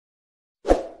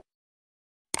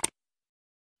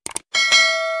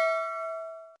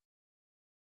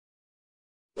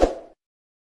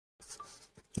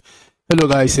Hello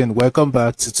guys, and welcome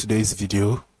back to today's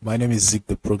video. My name is Zeke,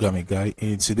 the programming guy.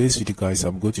 In today's video guys,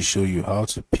 I'm going to show you how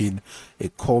to pin a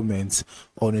comment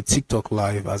on a TikTok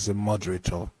live as a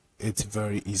moderator. It's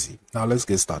very easy. Now let's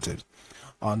get started.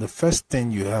 The first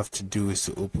thing you have to do is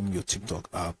to open your TikTok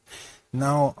app.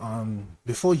 Now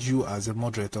before you as a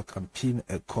moderator can pin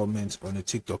a comment on a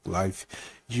TikTok live,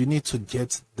 you need to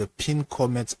get the pin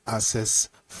comment access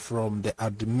from the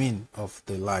admin of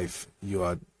the live you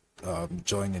are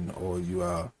joining, or you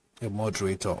are a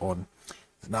moderator on.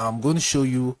 Now I'm going to show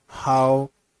you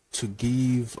how to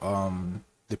give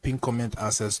the pin comment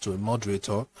access to a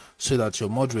moderator so that your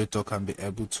moderator can be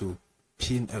able to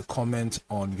pin a comment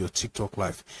on your TikTok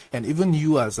live, and even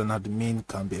you as an admin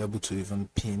can be able to even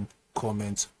pin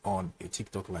comments on a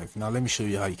TikTok live. Now let me show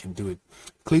you how you can do it.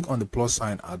 Click on the plus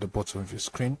sign at the bottom of your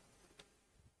screen,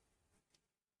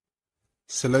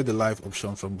 select the live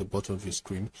option from the bottom of your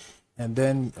screen, and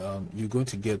then you're going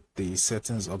to get the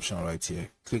settings option right here.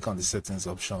 Click on the settings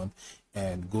option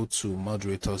and go to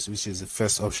moderators, which is the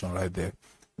first option right there.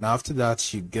 Now after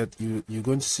that, you're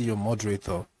going to see your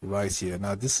moderator right here.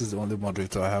 Now this is the only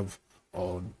moderator I have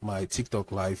on my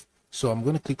TikTok live, so I'm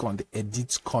going to click on the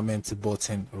edit comment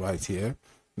button right here.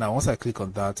 Now once I click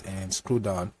on that and scroll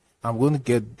down, I'm going to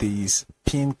get this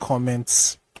pin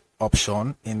comments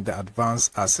option in the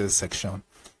advanced access section.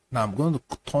 Now I'm going to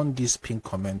turn this pin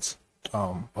comment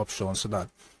option so that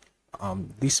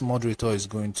this moderator is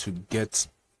going to get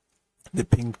the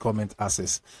pin comment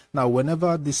access. Now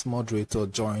whenever this moderator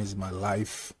joins my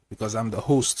live, because I'm the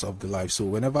host of the live, so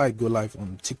whenever I go live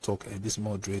on TikTok and this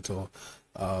moderator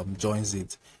joins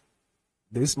it,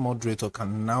 this moderator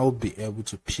can now be able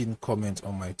to pin comment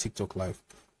on my TikTok live.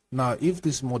 Now if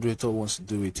this moderator wants to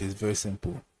do it, it's very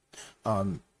simple.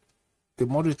 The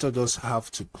moderator just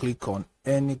have to click on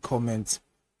any comment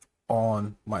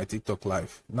on my TikTok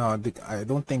live. Now I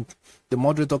don't think the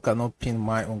moderator cannot pin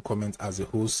my own comment as a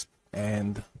host,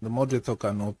 and the moderator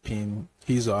cannot pin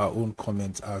his or her own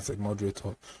comment as a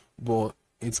moderator, but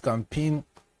it can pin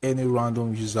any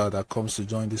random user that comes to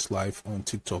join this live on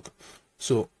TikTok.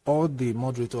 So all the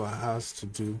moderator has to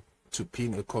do to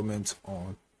pin a comment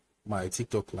on my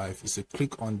TikTok live is to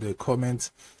click on the comment,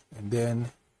 and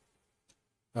then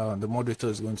the moderator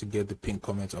is going to get the pin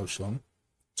comment option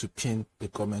to pin the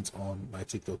comment on my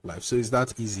TikTok live. So it's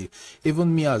that easy.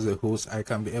 Even me as a host, I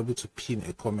can be able to pin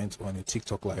a comment on a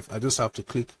TikTok live. I just have to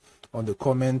click on the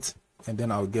comment and then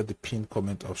I'll get the pin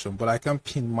comment option, but I can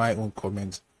pin my own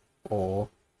comment or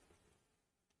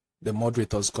the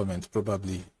moderator's comment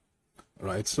probably.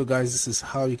 Right, so guys, this is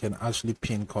how you can actually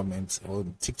pin comments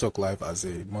on TikTok live as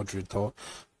a moderator.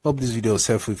 Hope this video was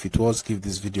helpful. If it was, give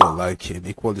this video a like and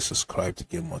equally subscribe to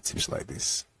get more tips like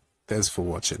this. Thanks for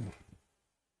watching.